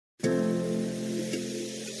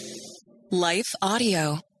Life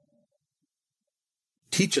Audio.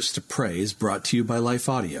 Teach Us to Pray is brought to you by Life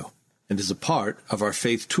Audio and is a part of our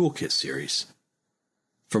Faith Toolkit series.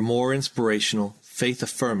 For more inspirational,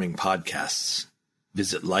 faith-affirming podcasts,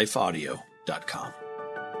 visit lifeaudio.com.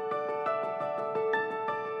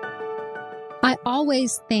 I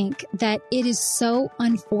always think that it is so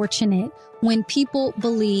unfortunate when people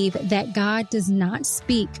believe that God does not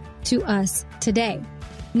speak to us today.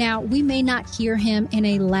 Now, we may not hear him in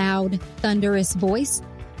a loud, thunderous voice,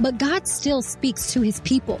 but God still speaks to his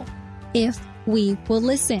people if we will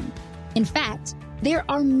listen. In fact, there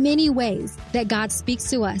are many ways that God speaks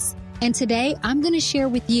to us. And today I'm going to share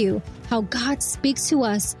with you how God speaks to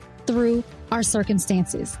us through our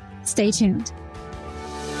circumstances. Stay tuned.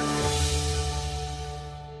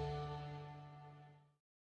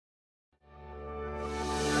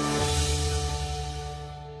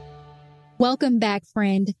 Welcome back,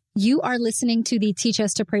 friend. You are listening to the Teach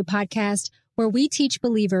Us to Pray podcast, where we teach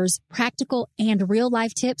believers practical and real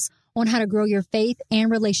life tips on how to grow your faith and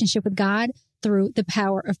relationship with God through the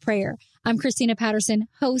power of prayer. I'm Christina Patterson,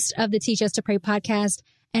 host of the Teach Us to Pray podcast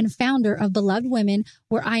and founder of Beloved Women,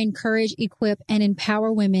 where I encourage, equip, and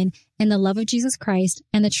empower women in the love of Jesus Christ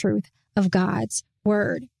and the truth of God's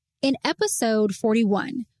word. In episode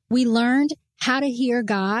 41, we learned how to hear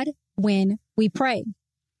God when we pray.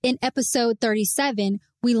 In episode 37,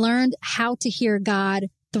 we learned how to hear God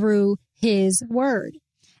through his word.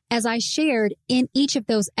 As I shared in each of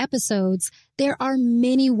those episodes, there are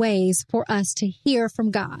many ways for us to hear from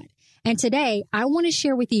God. And today, I want to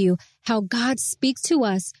share with you how God speaks to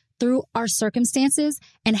us through our circumstances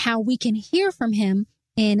and how we can hear from him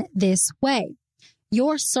in this way.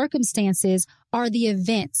 Your circumstances are the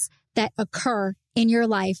events that occur in your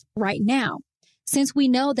life right now. Since we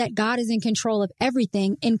know that God is in control of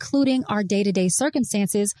everything, including our day-to-day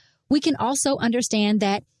circumstances, we can also understand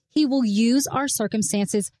that he will use our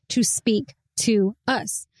circumstances to speak to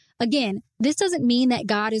us. Again, this doesn't mean that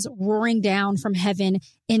God is roaring down from heaven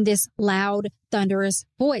in this loud, thunderous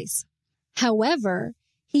voice. However,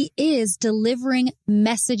 he is delivering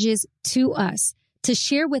messages to us to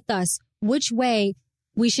share with us which way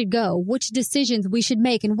we should go, which decisions we should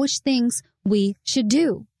make, and which things we should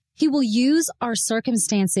do. He will use our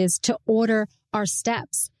circumstances to order our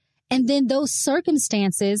steps. And then those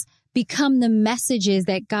circumstances become the messages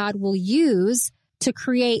that God will use to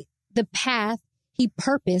create the path he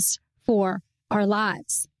purposed for our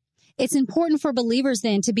lives. It's important for believers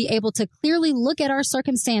then to be able to clearly look at our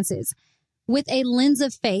circumstances with a lens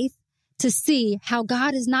of faith to see how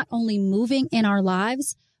God is not only moving in our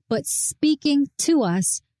lives, but speaking to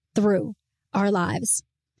us through our lives.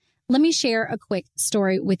 Let me share a quick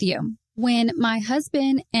story with you. When my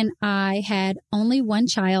husband and I had only one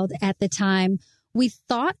child at the time, we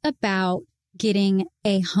thought about getting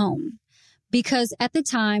a home because at the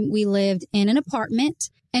time we lived in an apartment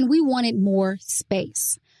and we wanted more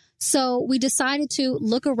space. So we decided to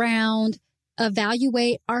look around,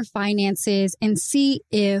 evaluate our finances, and see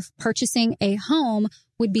if purchasing a home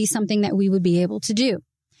would be something that we would be able to do.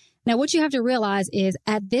 Now, what you have to realize is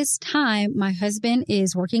at this time, my husband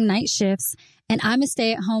is working night shifts and I'm a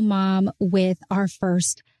stay-at-home mom with our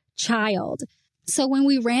first child. So when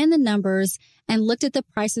we ran the numbers and looked at the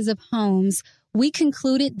prices of homes, we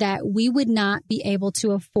concluded that we would not be able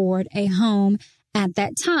to afford a home at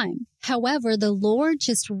that time. However, the Lord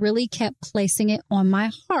just really kept placing it on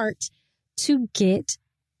my heart to get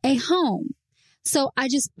a home. So I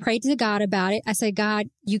just prayed to God about it. I said,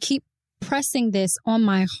 God, you keep pressing this on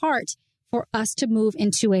my heart for us to move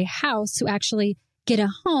into a house, to actually get a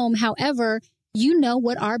home. However, you know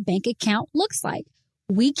what our bank account looks like.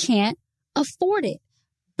 We can't afford it.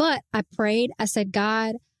 But I prayed. I said,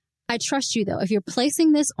 God, I trust you though. If you're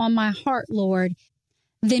placing this on my heart, Lord,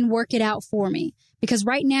 then work it out for me. Because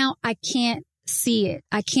right now I can't see it.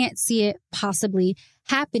 I can't see it possibly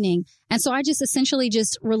happening. And so I just essentially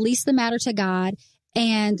just released the matter to God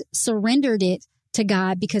and surrendered it to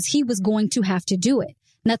God because he was going to have to do it.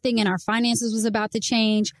 Nothing in our finances was about to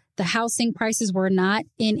change. The housing prices were not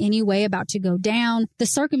in any way about to go down. The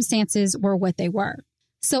circumstances were what they were.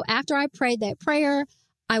 So after I prayed that prayer,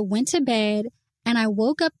 I went to bed and I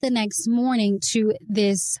woke up the next morning to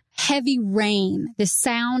this heavy rain, the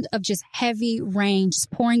sound of just heavy rain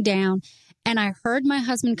just pouring down. And I heard my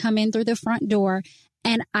husband come in through the front door.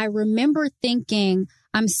 And I remember thinking,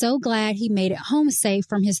 I'm so glad he made it home safe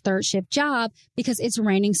from his third shift job because it's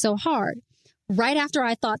raining so hard. Right after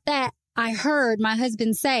I thought that, I heard my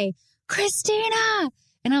husband say, Christina.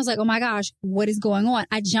 And I was like, oh my gosh, what is going on?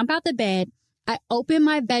 I jump out the bed. I open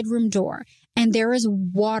my bedroom door and there is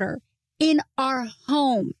water in our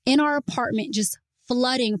home, in our apartment, just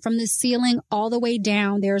flooding from the ceiling all the way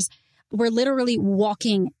down. We're literally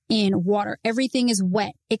walking in water. Everything is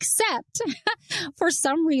wet, except for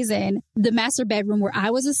some reason, the master bedroom where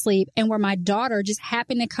I was asleep and where my daughter just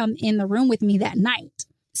happened to come in the room with me that night.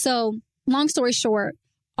 So long story short,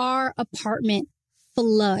 our apartment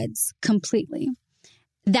floods completely.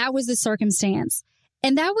 That was the circumstance.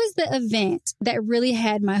 And that was the event that really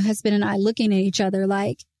had my husband and I looking at each other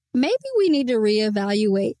like, maybe we need to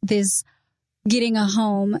reevaluate this getting a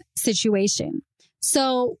home situation.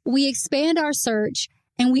 So we expand our search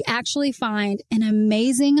and we actually find an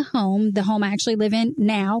amazing home, the home I actually live in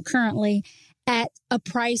now currently, at a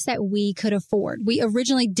price that we could afford. We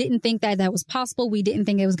originally didn't think that was possible. We didn't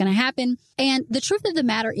think it was going to happen. And the truth of the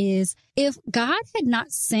matter is, if God had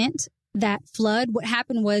not sent that flood, what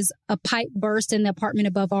happened was a pipe burst in the apartment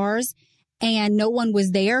above ours and no one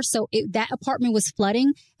was there. So that apartment was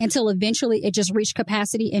flooding until eventually it just reached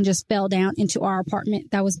capacity and just fell down into our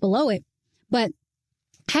apartment that was below it. But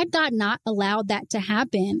had God not allowed that to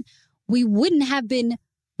happen, we wouldn't have been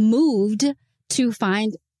moved to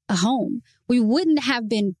find a home. We wouldn't have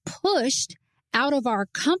been pushed out of our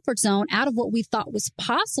comfort zone, out of what we thought was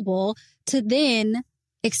possible, to then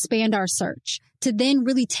expand our search, to then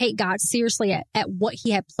really take God seriously at what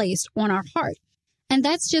he had placed on our heart. And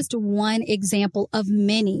that's just one example of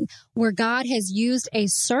many where God has used a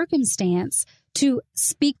circumstance to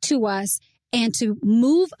speak to us and to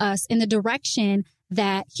move us in the direction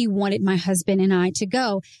that he wanted my husband and I to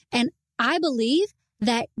go. And I believe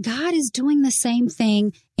that God is doing the same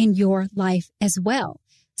thing in your life as well.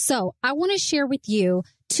 So I want to share with you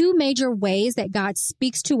two major ways that God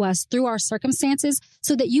speaks to us through our circumstances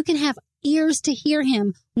so that you can have ears to hear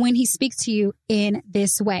him when he speaks to you in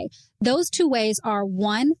this way. Those two ways are,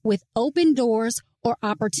 one, with open doors or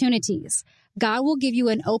opportunities. God will give you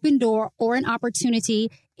an open door or an opportunity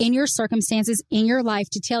in your circumstances in your life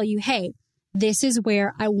to tell you, hey, this is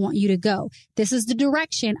where I want you to go. This is the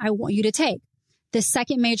direction I want you to take. The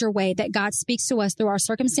second major way that God speaks to us through our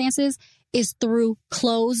circumstances is through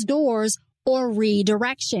closed doors or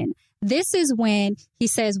redirection. This is when he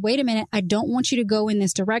says, wait a minute, I don't want you to go in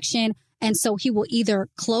this direction. And so he will either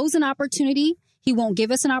close an opportunity, he won't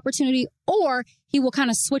give us an opportunity, or he will kind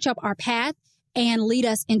of switch up our path and lead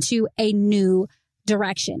us into a new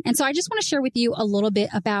direction. And so I just want to share with you a little bit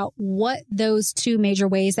about what those two major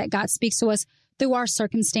ways that God speaks to us through our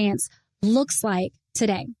circumstance looks like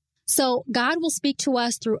today. So God will speak to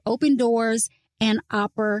us through open doors and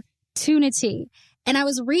opportunity. And I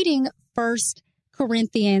was reading 1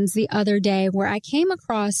 Corinthians the other day where I came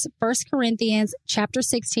across 1 Corinthians chapter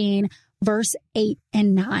 16, verse 8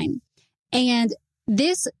 and 9. And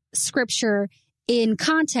this scripture in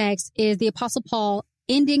context is the Apostle Paul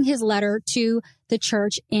ending his letter to the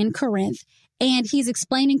church in Corinth. And he's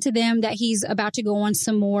explaining to them that he's about to go on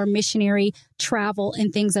some more missionary travel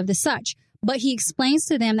and things of the such. But he explains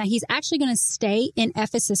to them that he's actually going to stay in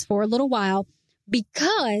Ephesus for a little while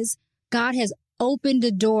because God has opened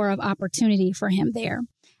a door of opportunity for him there.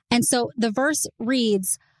 And so the verse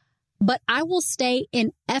reads, "But I will stay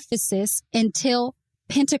in Ephesus until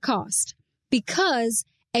Pentecost, because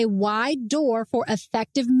a wide door for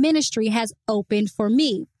effective ministry has opened for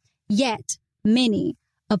me, yet many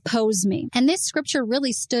oppose me." And this scripture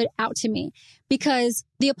really stood out to me because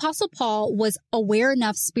the Apostle Paul was aware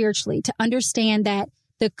enough spiritually to understand that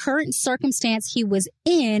the current circumstance he was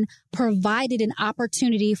in provided an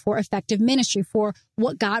opportunity for effective ministry, for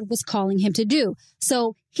what God was calling him to do.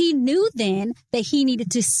 So he knew then that he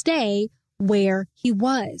needed to stay where he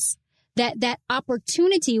was. That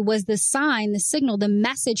opportunity was the sign, the signal, the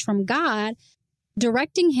message from God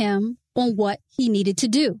directing him on what he needed to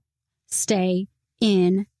do. Stay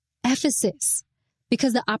in Ephesus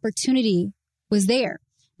because the opportunity was there.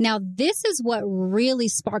 Now, this is what really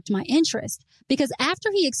sparked my interest, because after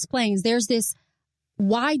he explains there's this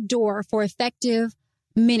wide door for effective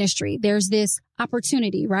ministry, there's this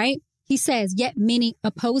opportunity, right? He says, yet many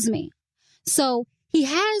oppose me. So he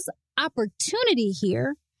has opportunity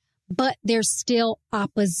here, but there's still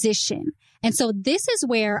opposition. And so this is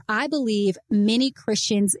where I believe many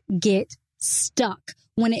Christians get stuck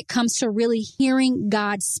when it comes to really hearing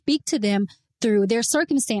God speak to them through their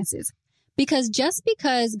circumstances. Because just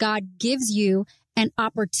because God gives you an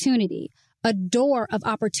opportunity, a door of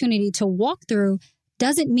opportunity to walk through,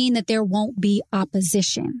 doesn't mean that there won't be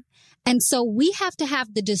opposition. And so we have to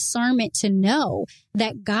have the discernment to know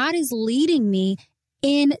that God is leading me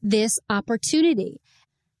in this opportunity.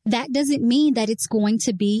 That doesn't mean that it's going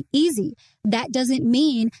to be easy. That doesn't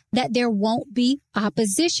mean that there won't be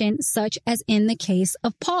opposition, such as in the case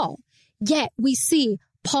of Paul. Yet we see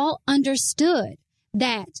Paul understood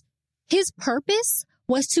that His purpose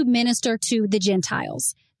was to minister to the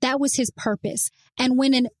Gentiles. That was his purpose. And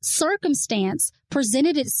when a circumstance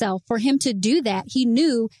presented itself for him to do that, he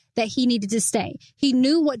knew that he needed to stay. He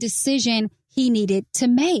knew what decision he needed to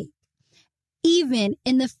make, even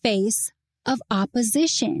in the face of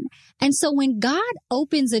opposition. And so when God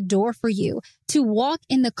opens a door for you to walk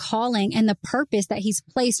in the calling and the purpose that he's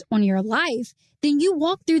placed on your life, then you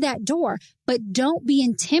walk through that door, but don't be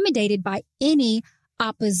intimidated by any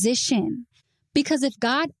opposition. Because if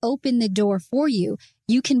God opened the door for you,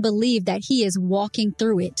 you can believe that he is walking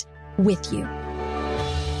through it with you.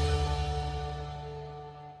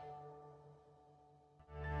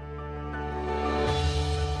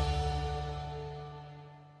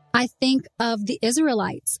 I think of the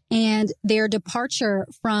Israelites and their departure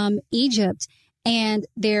from Egypt and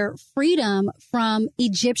their freedom from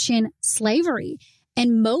Egyptian slavery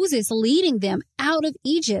and Moses leading them out of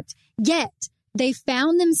Egypt. Yet they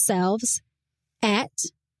found themselves at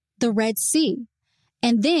the Red Sea.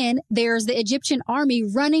 And then there's the Egyptian army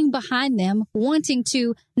running behind them, wanting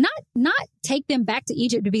to not take them back to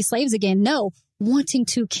Egypt to be slaves again. No, wanting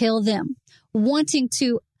to kill them, wanting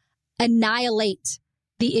to annihilate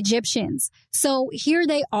the Egyptians. So here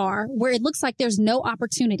they are where it looks like there's no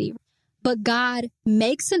opportunity, but God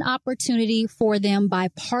makes an opportunity for them by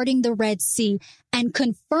parting the Red Sea and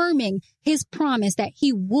confirming his promise that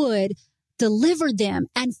he would deliver them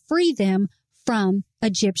and free them from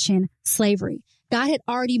Egyptian slavery. God had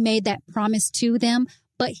already made that promise to them,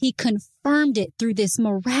 but he confirmed it through this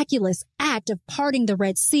miraculous act of parting the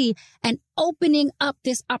Red Sea and opening up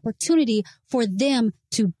this opportunity for them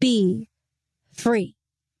to be free.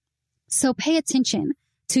 So pay attention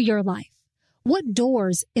to your life. What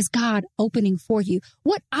doors is God opening for you?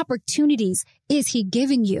 What opportunities is he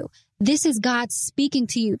giving you? This is God speaking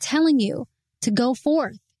to you, telling you to go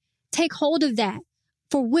forth. Take hold of that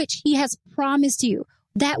for which he has promised you,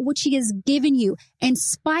 that which he has given you, in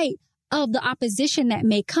spite of the opposition that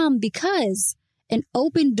may come, because an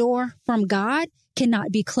open door from God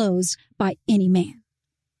cannot be closed by any man.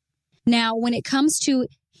 Now, when it comes to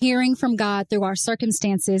hearing from God through our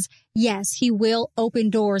circumstances, yes, he will open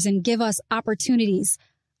doors and give us opportunities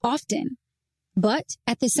often. But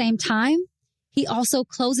at the same time, he also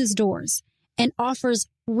closes doors and offers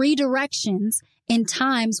redirections in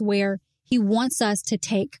times where he wants us to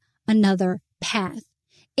take another path.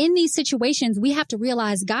 In these situations, we have to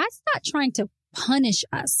realize God's not trying to punish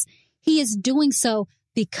us. He is doing so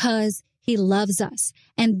because he loves us.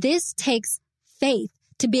 And this takes faith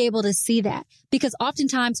to be able to see that, because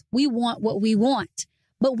oftentimes we want what we want,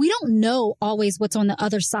 but we don't know always what's on the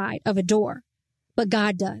other side of a door, but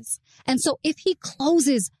God does. And so if he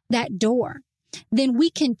closes that door, then we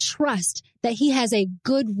can trust that he has a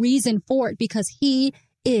good reason for it, because he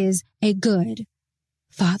is a good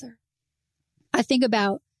father. I think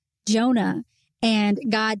about Jonah and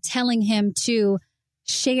God telling him to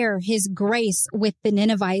share his grace with the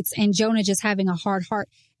Ninevites, and Jonah just having a hard heart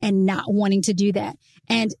and not wanting to do that.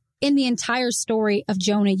 And in the entire story of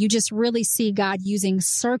Jonah, you just really see God using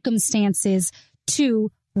circumstances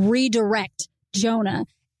to redirect Jonah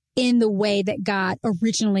in the way that God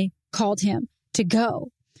originally called him to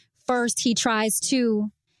go. First, he tries to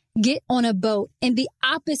get on a boat in the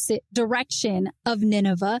opposite direction of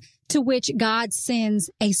Nineveh, to which God sends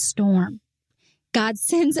a storm. God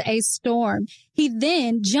sends a storm. He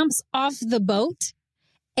then jumps off the boat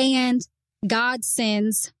and God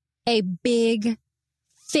sends a big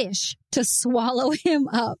fish to swallow him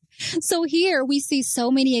up. So here we see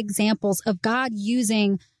so many examples of God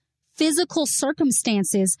using physical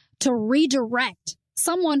circumstances to redirect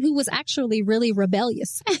someone who was actually really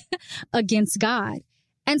rebellious against God.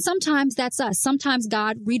 And sometimes that's us. Sometimes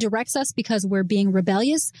God redirects us because we're being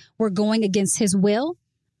rebellious. We're going against his will.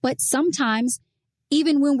 But sometimes,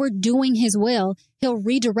 even when we're doing his will, he'll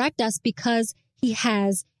redirect us because he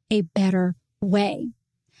has a better way.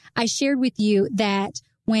 I shared with you that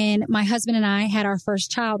when my husband and I had our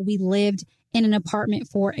first child, we lived in an apartment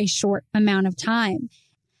for a short amount of time.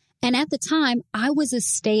 And at the time, I was a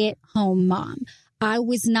stay-at-home mom. I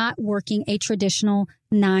was not working a traditional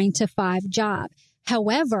 9-to-5 job.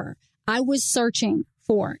 However, I was searching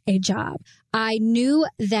for a job. I knew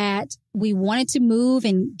that we wanted to move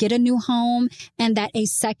and get a new home, and that a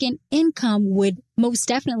second income would most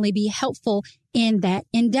definitely be helpful in that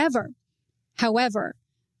endeavor. However,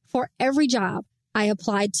 for every job I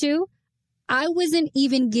applied to, I wasn't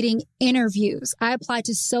even getting interviews. I applied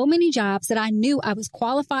to so many jobs that I knew I was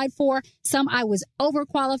qualified for. Some I was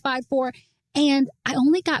overqualified for. And I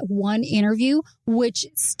only got one interview, which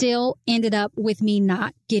still ended up with me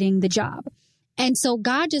not getting the job. And so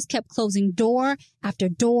God just kept closing door after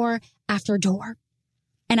door after door.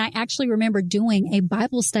 And I actually remember doing a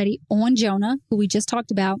Bible study on Jonah, who we just talked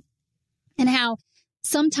about, and how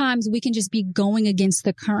sometimes we can just be going against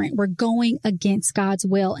the current. We're going against God's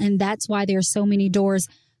will. And that's why there's so many doors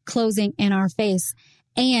closing in our face.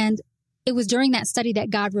 And it was during that study that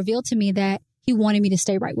God revealed to me that he wanted me to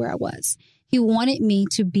stay right where I was. He wanted me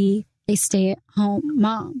to be a stay-at-home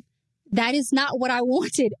mom. That is not what I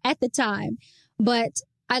wanted at the time. But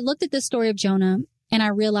I looked at the story of Jonah and I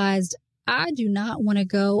realized I do not want to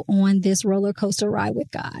go on this roller coaster ride with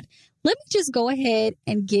God. Let me just go ahead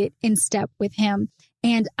and get in step with him.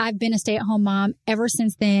 And I've been a stay-at-home mom ever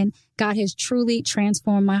since then. God has truly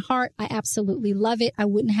transformed my heart. I absolutely love it. I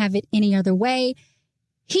wouldn't have it any other way.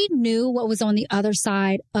 He knew what was on the other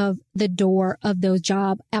side of the door of those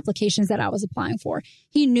job applications that I was applying for.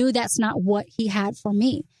 He knew that's not what he had for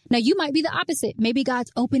me. Now, you might be the opposite. Maybe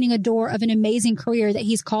God's opening a door of an amazing career that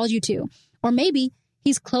he's called you to. Or maybe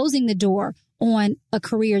he's closing the door on a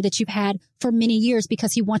career that you've had for many years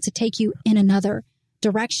because he wants to take you in another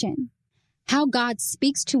direction. How God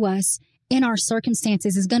speaks to us in our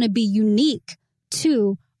circumstances is going to be unique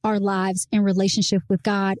to our lives in relationship with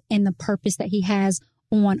God and the purpose that he has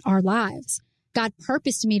on our lives. God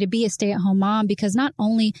purposed me to be a stay-at-home mom because not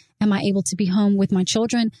only am I able to be home with my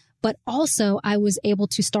children, but also I was able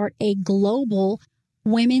to start a global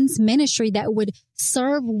women's ministry that would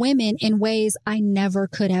serve women in ways I never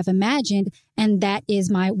could have imagined. And that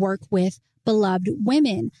is my work with Beloved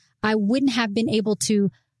Women. I wouldn't have been able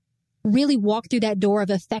to really walk through that door of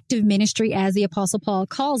effective ministry, as the Apostle Paul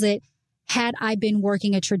calls it, had I been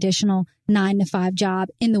working a traditional 9-to-5 job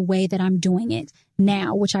in the way that I'm doing it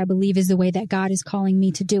now, which I believe is the way that God is calling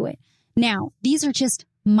me to do it. Now, these are just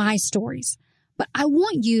my stories, but I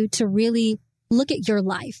want you to really look at your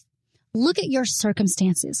life. Look at your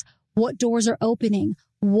circumstances. What doors are opening?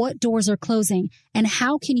 What doors are closing? And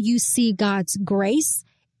how can you see God's grace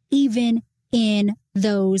even in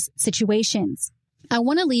those situations? I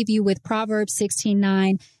want to leave you with Proverbs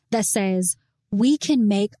 16:9 that says, we can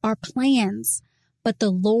make our plans, but the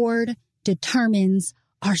Lord determines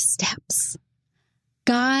our steps.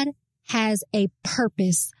 God has a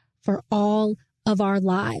purpose for all of our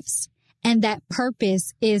lives, and that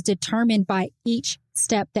purpose is determined by each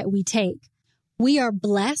step that we take. We are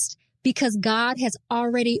blessed because God has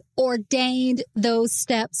already ordained those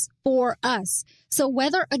steps for us. So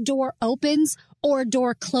whether a door opens or a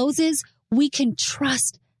door closes, we can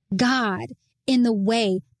trust God in the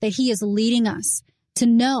way that he is leading us, to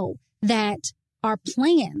know that our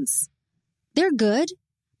plans, they're good,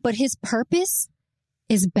 but his purpose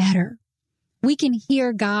is better. We can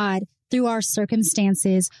hear God through our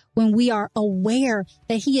circumstances when we are aware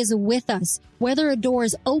that he is with us, whether a door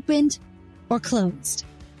is opened or closed.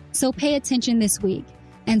 So pay attention this week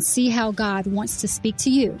and see how God wants to speak to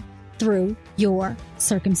you through your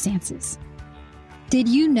circumstances. Did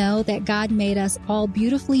you know that God made us all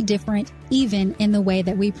beautifully different, even in the way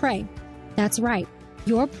that we pray? That's right.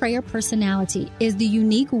 Your prayer personality is the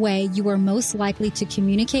unique way you are most likely to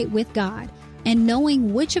communicate with God, and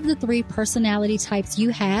knowing which of the 3 personality types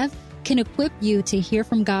you have can equip you to hear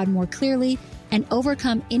from God more clearly and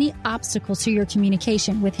overcome any obstacle to your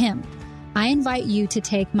communication with him. I invite you to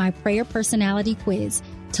take my prayer personality quiz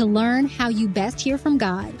to learn how you best hear from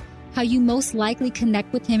God, how you most likely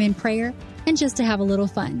connect with him in prayer, and just to have a little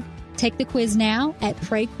fun. Take the quiz now at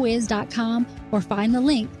prayquiz.com or find the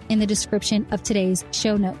link in the description of today's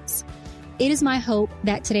show notes. It is my hope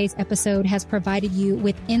that today's episode has provided you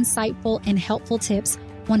with insightful and helpful tips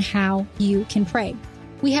on how you can pray.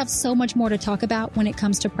 We have so much more to talk about when it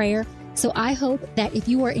comes to prayer, so I hope that if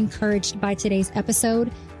you were encouraged by today's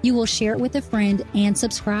episode, you will share it with a friend and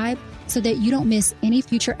subscribe so that you don't miss any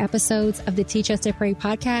future episodes of the Teach Us to Pray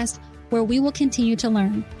podcast, where we will continue to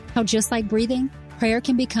learn how, just like breathing, prayer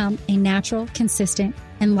can become a natural, consistent,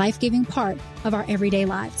 and life-giving part of our everyday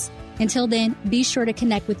lives. Until then, be sure to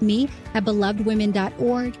connect with me at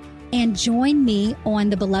belovedwomen.org and join me on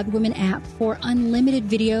the Beloved Women app for unlimited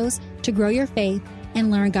videos to grow your faith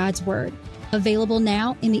and learn God's Word. Available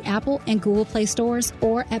now in the Apple and Google Play stores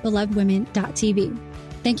or at belovedwomen.tv.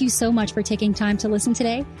 Thank you so much for taking time to listen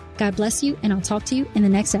today. God bless you, and I'll talk to you in the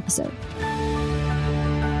next episode.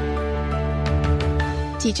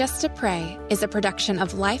 Teach Us to Pray is a production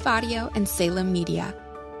of Life Audio and Salem Media.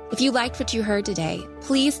 If you liked what you heard today,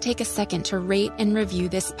 please take a second to rate and review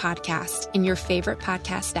this podcast in your favorite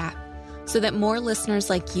podcast app so that more listeners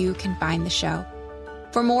like you can find the show.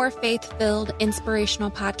 For more faith-filled,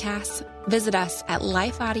 inspirational podcasts, visit us at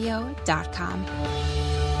lifeaudio.com.